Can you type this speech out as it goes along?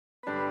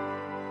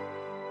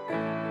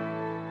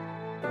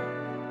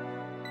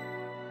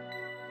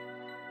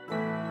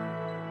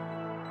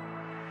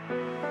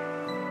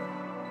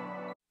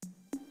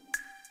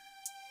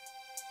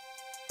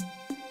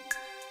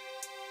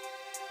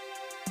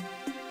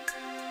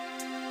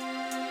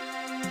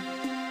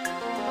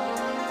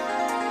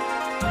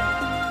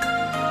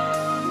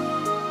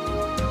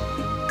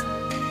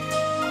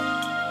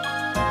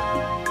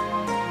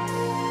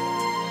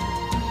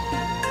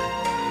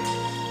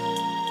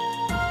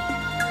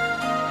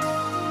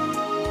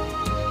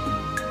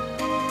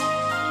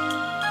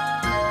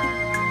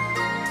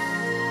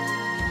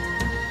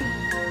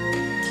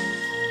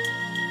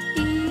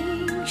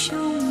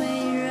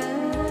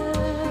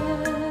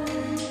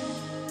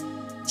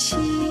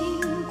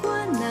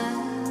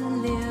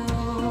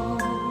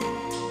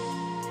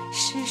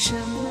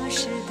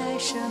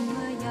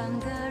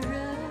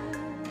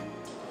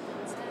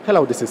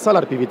Hello, this is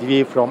Solar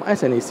PVTV from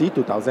SNEC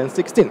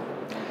 2016.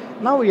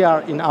 Now we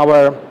are in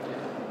our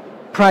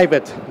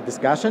private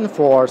discussion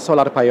for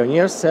Solar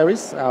Pioneers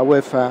series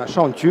with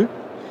Shawn Qu,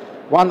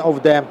 one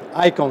of the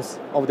icons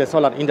of the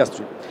solar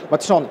industry.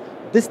 But Shawn,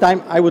 this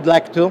time I would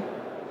like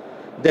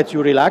that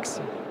you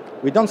relax.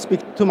 We don't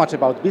speak too much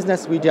about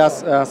business, we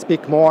just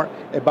speak more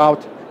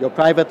about your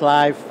private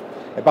life,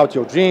 about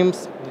your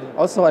dreams,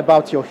 also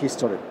about your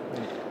history.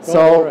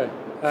 Don't worry.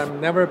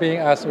 I'm never being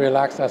as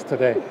relaxed as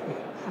today.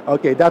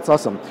 Okay, that's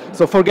awesome.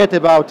 So forget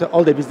about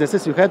all the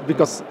businesses you had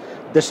because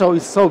the show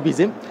is so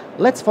busy.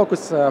 Let's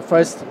focus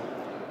first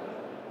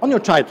on your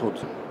childhood.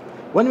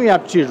 When we are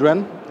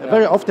children,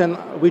 very often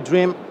we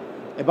dream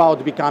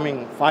about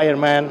becoming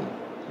fireman,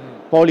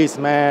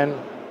 policeman,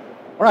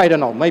 or I don't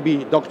know,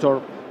 maybe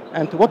doctor.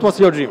 And what was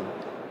your dream?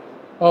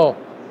 Oh,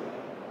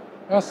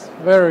 that's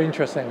very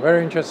interesting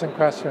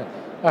question.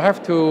 I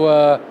have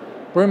to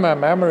bring my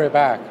memory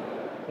back,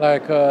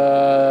 like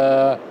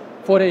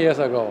 40 years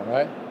ago,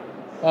 right?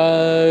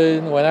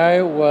 When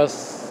I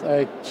was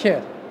a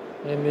kid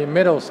in the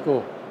middle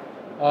school,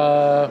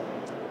 I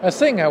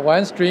think I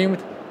once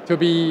dreamed to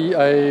be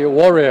a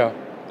warrior,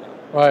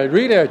 right?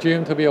 Really, I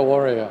dreamed to be a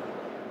warrior.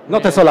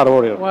 Not a solar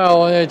warrior.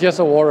 Well, just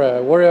a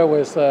warrior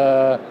with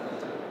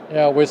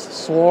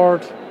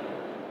sword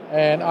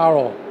and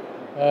arrow.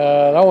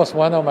 That was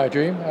one of my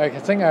dreams. I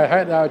think I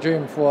had that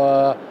dream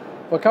for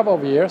a couple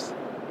of years,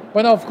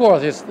 but of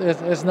course,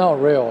 it's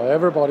not real.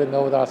 Everybody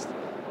knows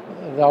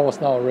that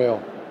was not real.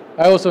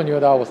 I also knew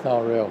that was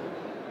not real.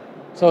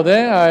 So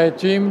then I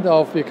dreamed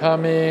of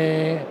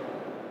becoming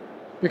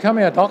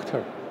a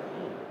doctor.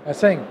 I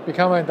think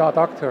becoming a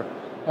doctor,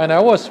 and I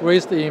was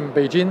raised in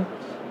Beijing,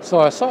 so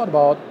I thought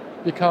about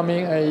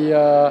becoming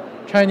a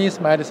Chinese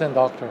medicine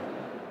doctor,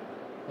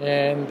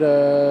 and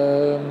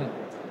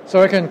so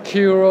I can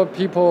cure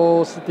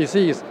people's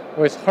disease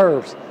with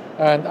herbs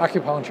and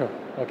acupuncture.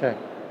 Okay.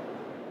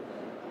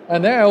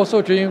 And then I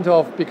also dreamed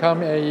of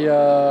becoming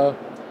a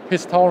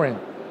historian,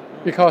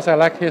 because I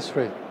like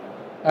history,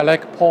 I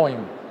like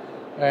poem,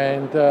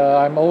 and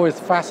I'm always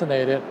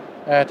fascinated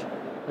at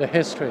the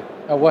history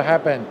of what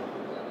happened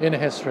in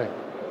history.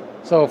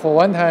 So for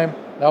one time,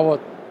 that was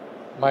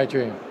my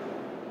dream.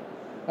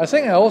 I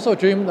think I also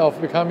dreamed of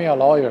becoming a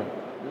lawyer.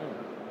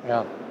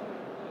 Yeah.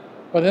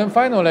 But then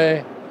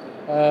finally,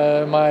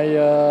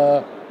 my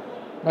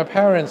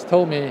parents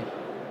told me,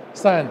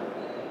 son,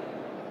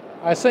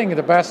 they think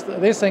the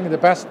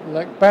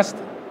best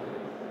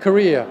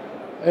career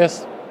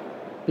is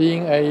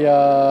being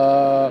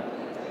a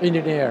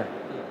engineer,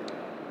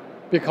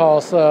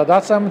 because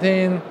that's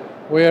something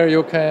where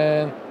you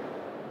can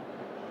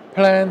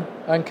plan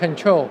and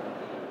control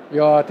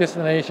your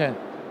destination.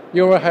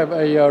 You will have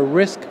a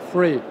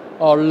risk-free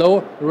or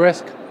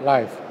low-risk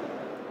life.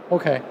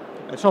 Okay.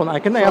 Shawn,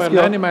 can I so ask I'm you?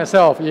 learning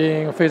myself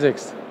in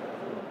physics.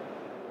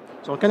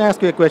 So can I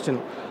ask you a question?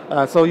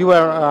 So you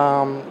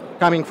were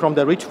coming from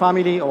the rich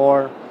family,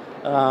 or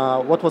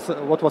what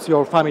was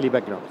your family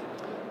background?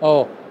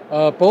 Oh.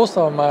 Both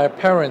of my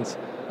parents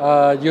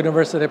are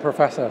university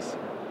professors.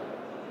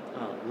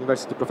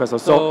 University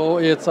professors. So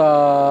it's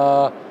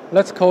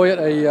let's call it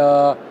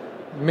a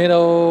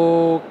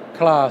middle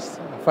class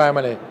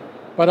family.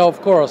 But of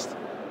course,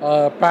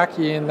 back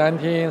in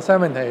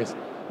 1970s,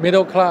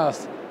 middle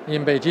class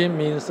in Beijing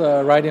means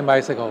riding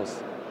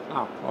bicycles.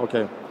 Ah,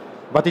 okay.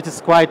 But it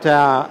is quite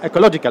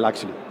ecological,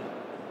 actually.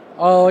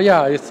 Oh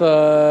yeah, it's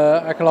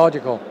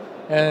ecological,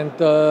 and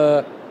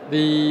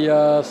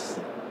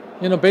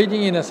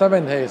Beijing in the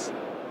 70s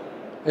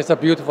is a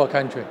beautiful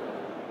country,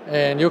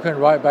 and you can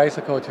ride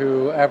bicycle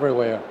to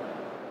everywhere.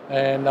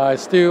 And I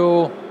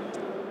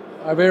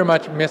very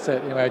much miss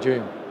it in my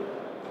dream.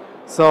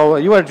 So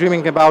you were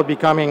dreaming about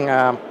becoming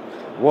a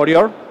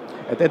warrior,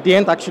 and at the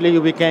end, actually,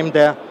 you became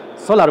the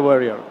solar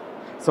warrior.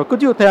 So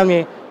could you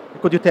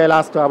tell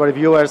us, to our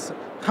viewers,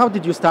 how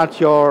did you start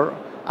your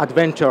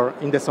adventure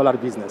in the solar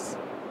business?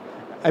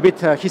 A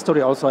bit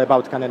history also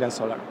about Canadian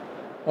Solar.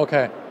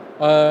 Okay.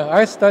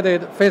 I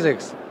studied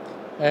physics,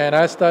 and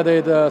I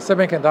studied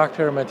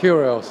semiconductor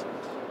materials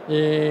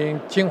in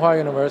Tsinghua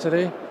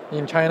University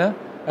in China,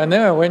 and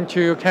then I went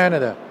to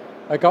Canada.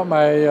 I got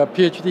my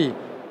PhD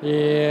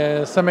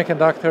in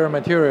semiconductor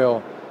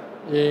material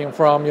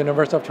from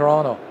University of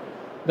Toronto.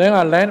 Then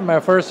I landed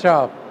my first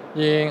job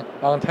in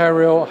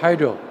Ontario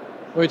Hydro,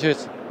 which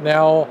is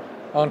now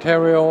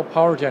Ontario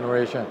Power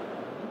Generation.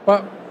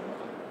 But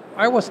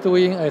I was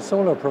doing a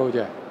solar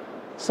project,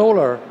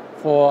 solar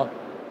for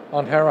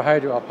Ontario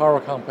Hydro, a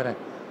power company.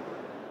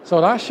 So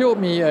that showed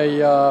me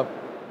a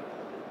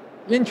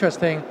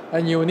interesting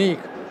and unique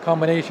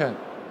combination: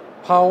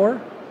 power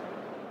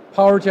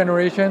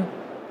generation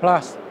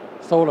plus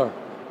solar.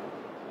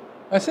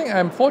 I think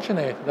I'm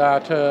fortunate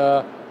that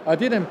I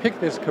didn't pick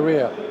this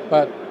career,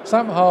 but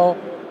somehow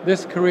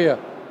this career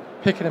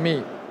picked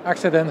me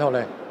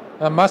accidentally.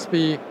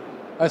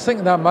 I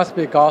think that must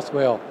be God's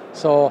will.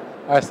 So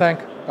I thank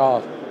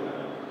God.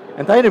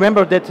 And I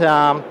remember that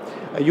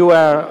you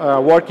were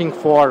working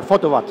for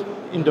Photowatt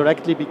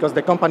indirectly, because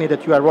the company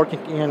that you are working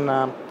in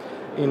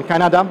in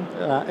Canada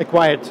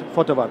acquired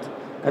Photowatt.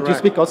 And you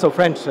speak also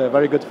French,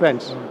 very good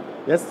French.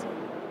 Yes?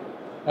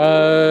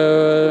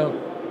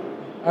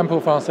 Un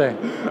peu français.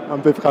 Un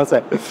peu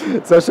français.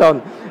 So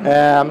Shawn,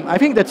 I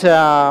think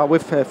that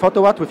with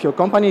Photowatt, with your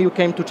company, you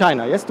came to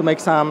China, yes, to make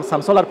some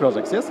solar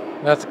projects, yes?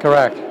 That's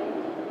correct.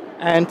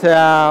 And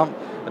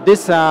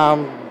this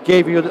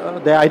gave you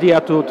the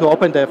idea to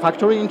open the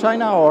factory in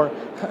China, or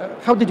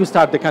how did you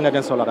start the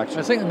Canadian Solar actually?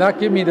 I think that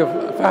gave me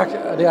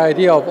the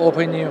idea of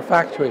opening a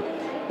factory.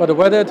 But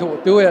whether to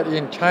do it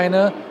in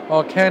China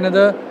or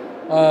Canada,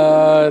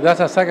 that's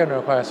a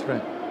secondary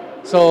question.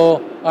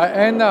 So I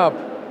end up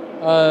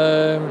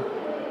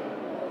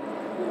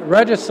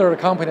registered a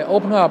company,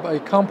 open up a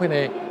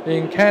company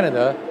in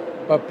Canada,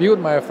 but build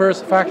my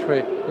first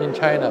factory in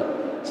China.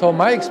 So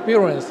my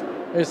experience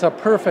is a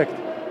perfect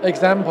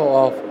example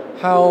of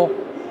how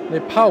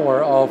the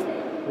power of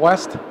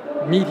West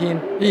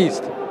meeting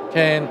East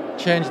can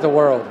change the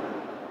world.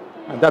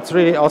 And that's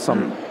really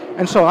awesome.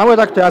 And Shawn, I would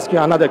like to ask you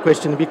another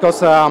question,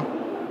 because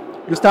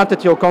you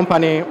started your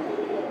company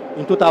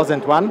in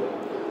 2001,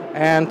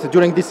 and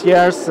during these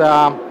years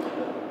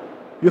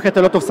you had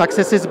a lot of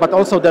successes, but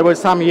also there were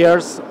some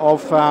years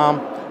of,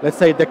 let's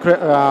say,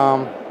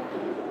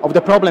 of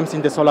the problems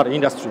in the solar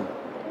industry.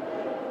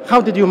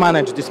 How did you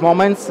manage these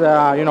moments,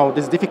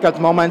 these difficult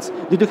moments?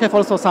 Did you have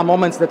also some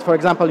moments that, for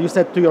example, you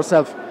said to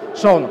yourself,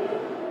 Shawn,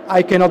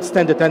 I cannot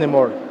stand it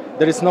anymore.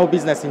 There is no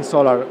business in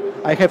solar.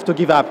 I have to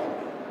give up.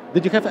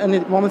 Did you have any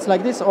moments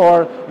like this,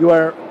 or you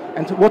were?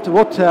 And what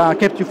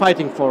kept you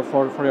fighting for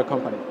your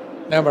company?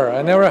 Never.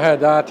 I never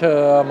had that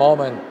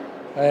moment,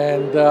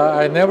 and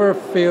I never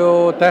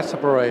feel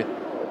desperate.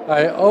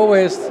 I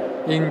always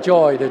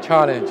enjoy the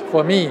challenge.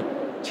 For me,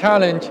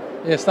 challenge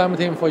is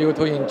something for you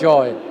to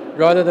enjoy,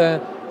 rather than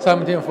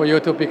something for you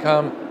to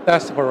become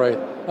desperate.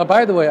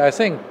 By the way, I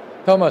think,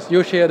 Thomas,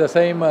 you share the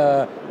same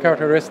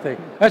characteristic.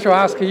 I should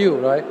ask you,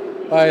 right?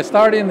 By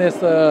starting this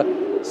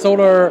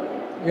solar,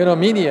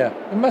 media,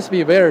 it must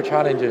be very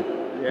challenging.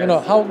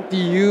 Yes. How do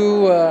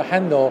you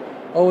handle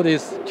all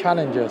these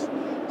challenges?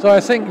 So I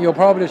think you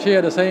probably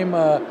share the same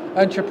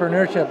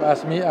entrepreneurship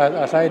as me,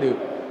 as I do.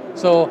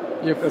 So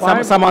if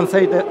someone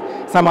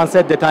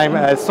said that I'm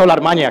a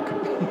solar maniac.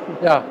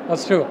 Yeah,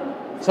 that's true.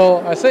 So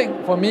I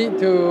think for me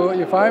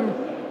if I'm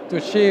to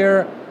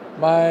share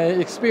my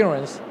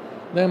experience,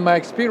 then my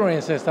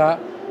experience is that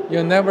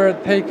you never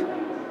take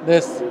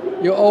this,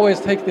 you always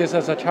take this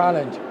as a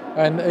challenge,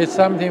 and it's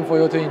something for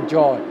you to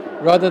enjoy,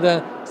 rather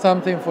than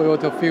something for you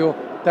to feel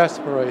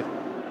desperate.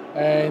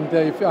 And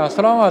as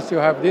long as you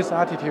have this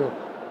attitude,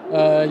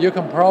 you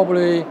can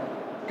probably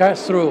get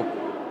through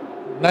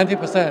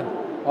 90%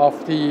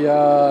 of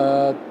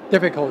the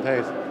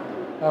difficulties.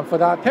 And for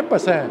that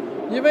 10%,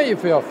 even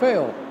if you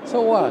fail,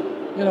 so what?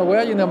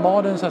 We're in a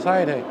modern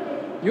society.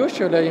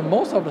 Usually, in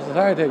most of the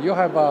society, you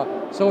have a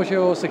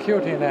social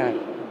security net.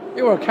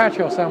 It will catch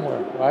you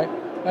somewhere, right?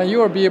 And you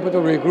will be able to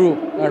regroup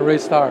and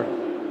restart.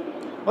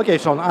 Okay,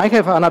 Shawn, I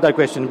have another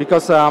question,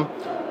 because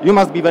you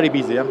must be very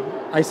busy.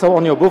 I saw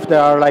on your booth there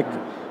are like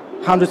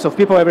hundreds of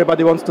people.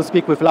 Everybody wants to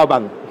speak with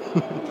Laoban.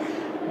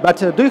 But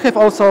do you have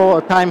also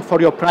time for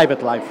your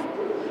private life?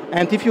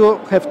 And if you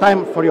have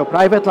time for your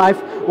private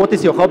life, what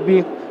is your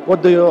hobby?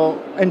 What do you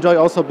enjoy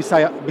also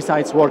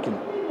besides working?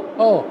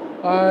 Oh,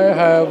 I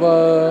have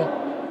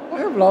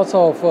lots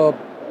of.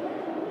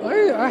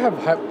 I have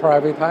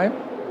private time,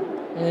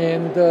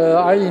 and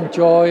I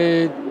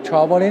enjoy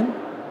traveling.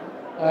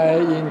 I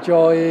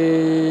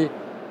enjoy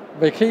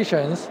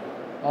vacations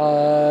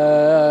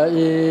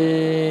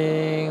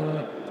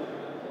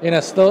in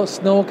a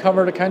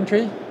snow-covered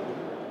country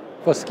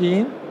for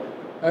skiing.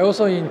 I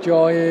also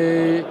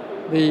enjoy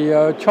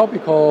the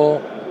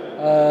tropical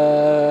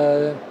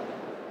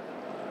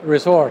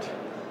resort.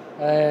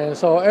 And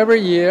so every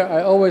year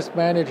I always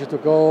manage to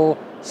go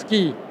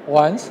ski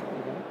once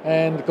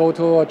and go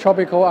to a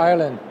tropical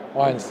island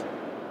once.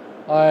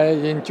 I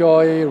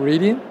enjoy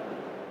reading,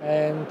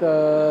 and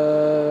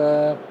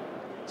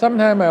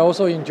sometimes I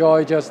also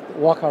enjoy just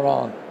walk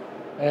around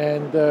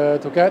and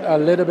to get a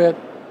little bit,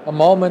 a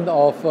moment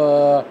of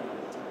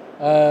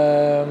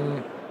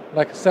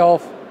like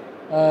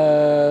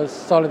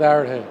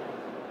self-solidarity.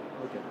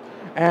 Okay.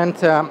 And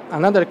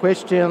another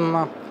question,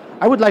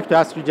 I would like to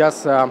ask you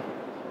just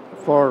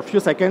for a few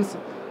seconds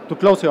to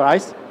close your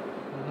eyes.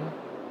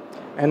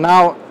 Mm-hmm. And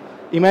now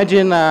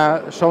imagine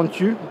Shawn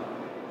Qu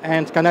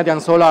and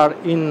Canadian Solar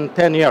in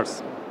 10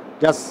 years.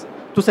 Just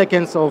 2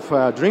 seconds of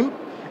dream.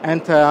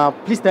 And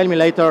please tell me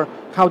later,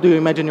 how do you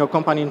imagine your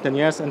company in 10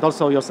 years and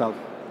also yourself?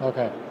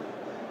 Okay.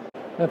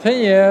 In 10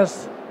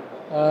 years,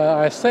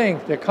 I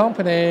think the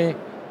company,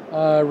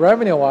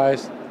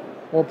 revenue-wise,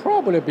 will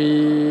probably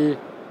be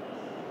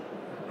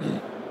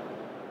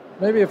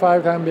maybe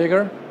 5 times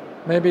bigger,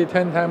 maybe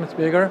 10 times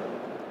bigger.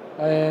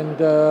 And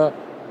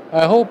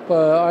I hope,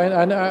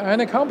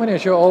 and the company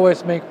should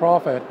always make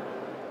profit.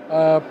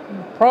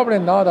 Probably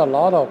not a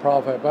lot of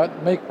profit, but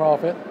make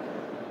profit,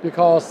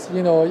 because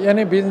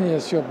any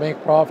business should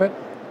make profit.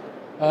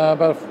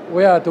 But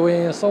we are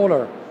doing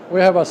solar.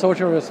 We have a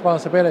social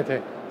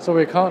responsibility. so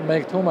we can't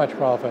make too much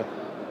profit.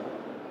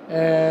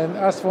 And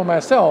as for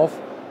myself,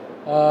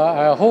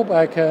 I hope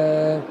I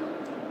can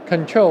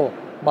control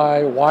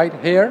my white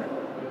hair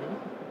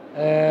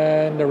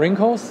and the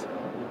wrinkles,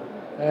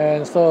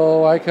 and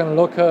so I can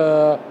look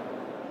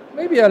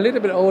maybe a little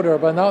bit older,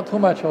 but not too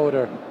much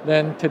older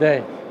than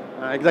today.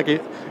 Exactly.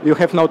 You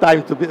have no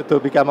time to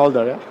become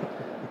older, yeah?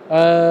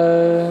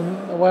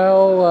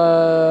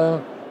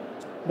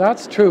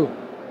 That's true.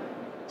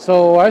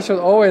 So I should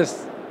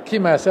always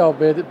keep myself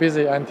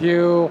busy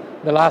until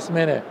the last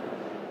minute.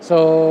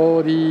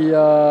 So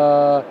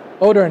the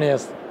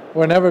olderness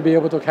will never be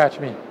able to catch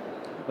me.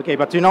 Okay,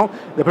 but you know,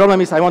 the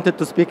problem is I wanted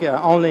to speak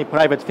only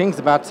private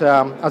things, but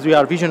as we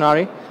are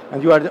visionary,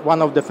 and you are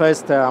one of the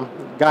first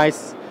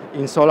guys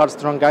in solar,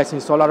 strong guys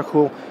in solar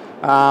who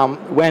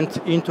went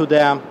into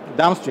the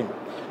downstream.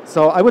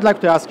 So I would like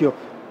to ask you,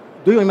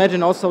 do you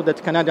imagine also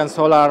that Canadian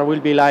Solar will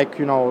be like,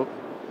 you know,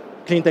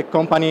 clean tech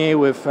company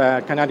with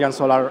Canadian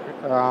Solar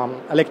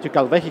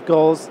electrical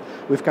vehicles,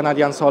 with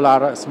Canadian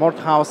Solar smart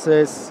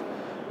houses?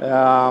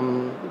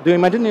 Do you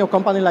imagine your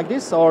company like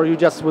this, or you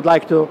just would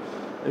like to,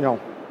 you know,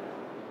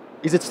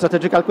 is it a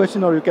strategical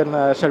question, or you can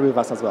share with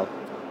us as well?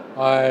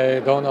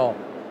 I don't know.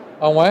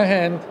 On one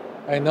hand,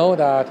 I know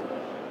that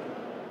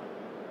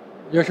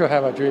you should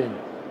have a dream,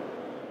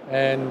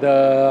 and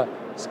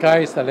sky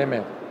is the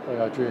limit for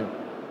your dream.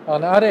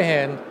 On the other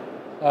hand,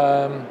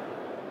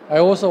 I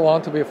also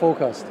want to be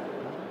focused,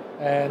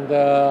 and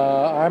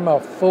I'm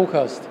a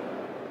focused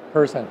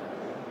person.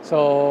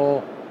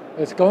 So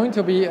it's going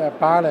to be a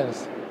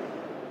balance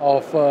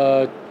of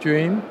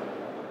dream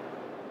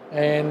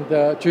and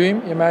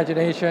dream,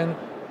 imagination,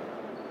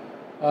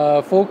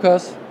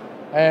 focus,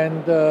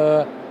 and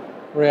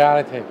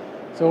reality.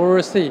 So we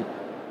will see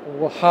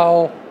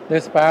how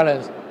this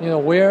balance, you know,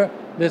 where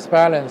this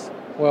balance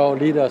will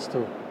lead us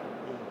to.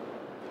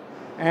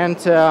 And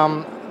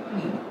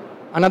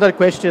another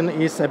question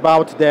is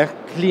about the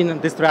clean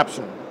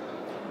disruption.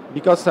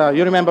 Because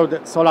you remember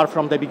the solar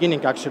from the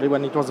beginning, actually,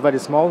 when it was very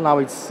small. Now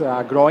it's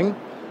growing.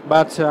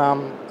 But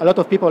a lot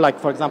of people, like,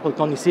 for example,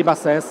 Tony Siba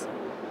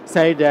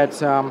say that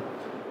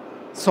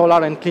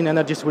solar and clean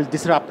energies will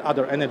disrupt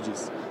other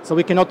energies. So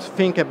we cannot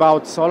think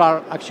about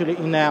solar actually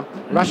in a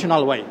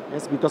rational way.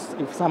 Yes, because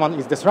if someone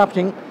is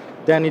disrupting,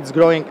 then it's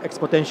growing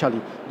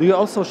exponentially. Do you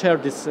also share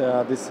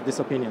this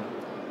opinion?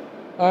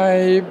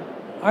 I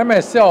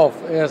myself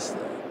is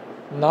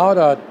not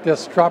a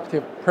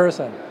disruptive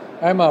person.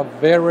 I'm a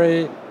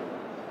very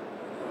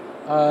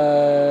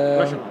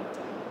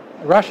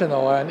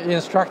rational and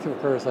instructive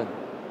person.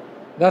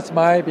 That's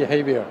my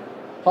behavior.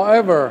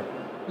 However,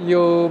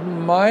 you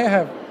might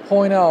have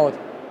pointed out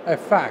a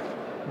fact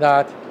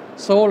that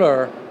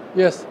solar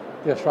is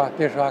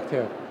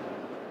disruptive.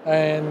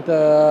 And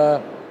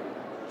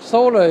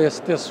solar is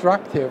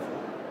disruptive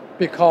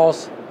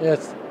because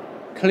it's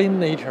clean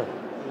nature,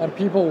 and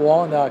people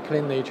want that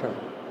clean nature.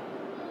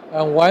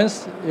 And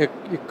once you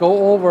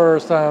go over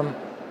some,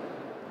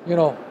 you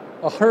know,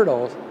 a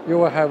hurdles, you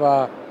will have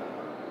a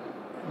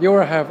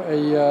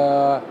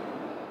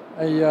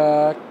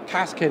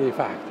cascade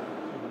effect.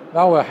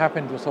 That will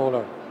happen to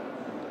solar.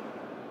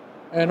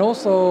 And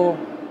also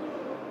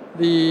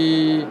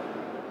the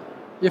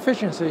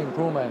efficiency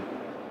improvement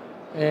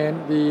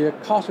and the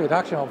cost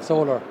reduction of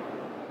solar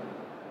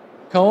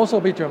can also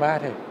be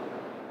dramatic.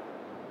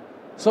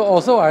 So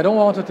also I don't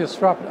want to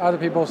disrupt other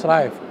people's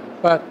life,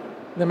 but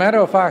the matter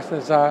of fact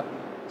is that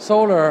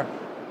solar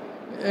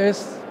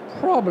is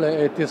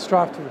probably a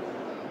disruptive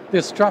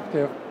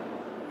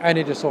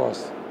energy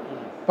source,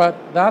 but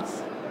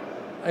that's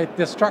a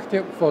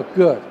destructive for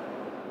good.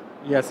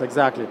 Yes,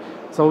 exactly.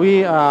 So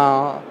we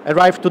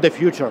arrive to the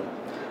future.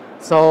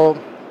 So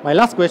my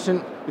last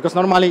question, because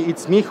normally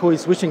it's me who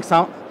is wishing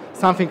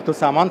something to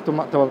someone,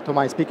 to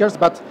my speakers,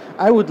 but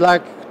I would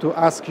like to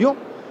ask you,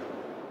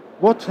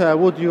 what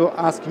would you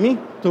ask me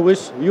to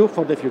wish you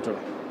for the future?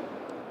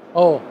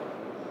 Oh,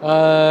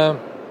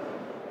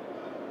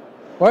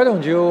 why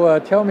don't you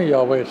tell me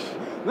your wish?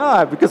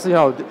 No, because, you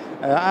know,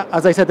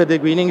 as I said at the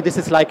beginning, this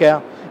is like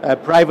a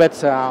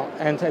private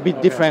and a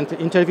bit different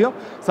interview.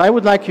 So I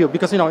would like you,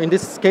 because, you know, in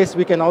this case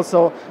we can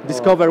also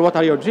discover what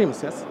are your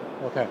dreams, yes?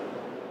 Okay.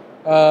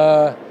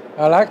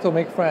 I like to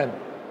make friends.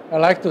 I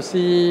like to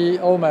see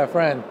all my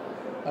friends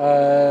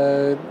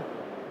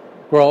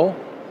grow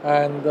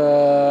and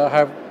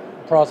have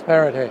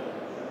prosperity.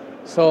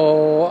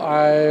 So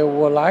I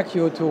would like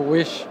you to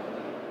wish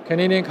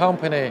Canadian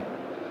company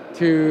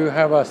to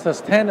have a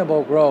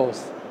sustainable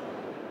growth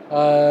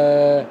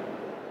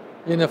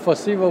in the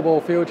foreseeable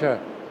future,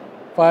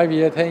 5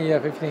 years, 10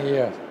 years, 15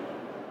 years,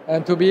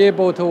 and to be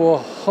able to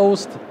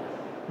host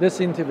this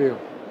interview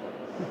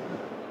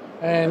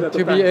and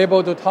to be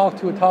able to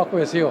talk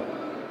with you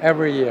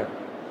every year,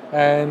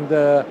 and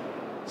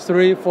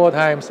 3-4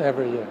 times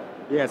every year.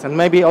 Yes, and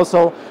maybe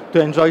also to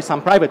enjoy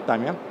some private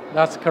time, yeah?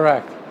 That's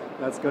correct.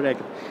 That's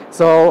correct.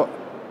 So,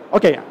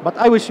 okay, but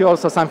I wish you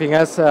also something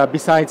else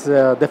besides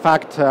the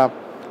fact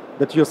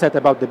that you said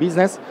about the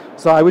business.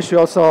 So I wish you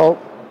also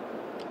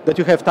that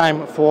you have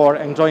time for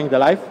enjoying the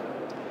life,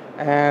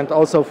 and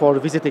also for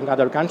visiting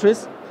other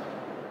countries,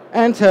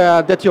 and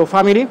that your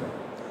family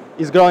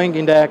is growing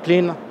in the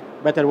clean,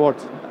 better world.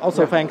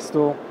 Also thanks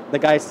to the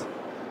guys,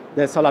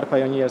 the Solar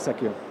Pioneers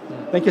like you.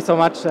 Thank you so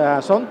much,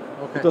 Shawn.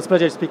 Okay. It was a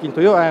pleasure speaking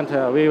to you,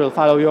 and we will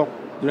follow you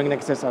during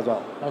next session as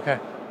well. Okay.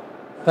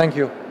 Thank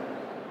you.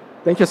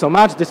 Thank you so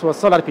much. This was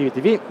Solar PV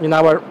TV in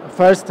our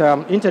first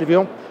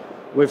interview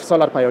with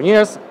Solar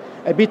Pioneers.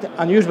 A bit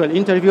unusual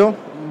interview,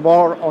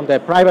 more on the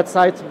private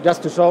side,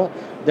 just to show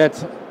that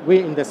we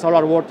in the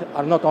solar world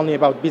are not only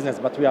about business,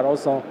 but we are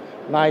also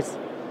nice,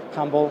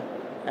 humble,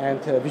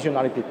 and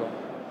visionary people.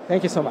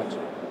 Thank you so much.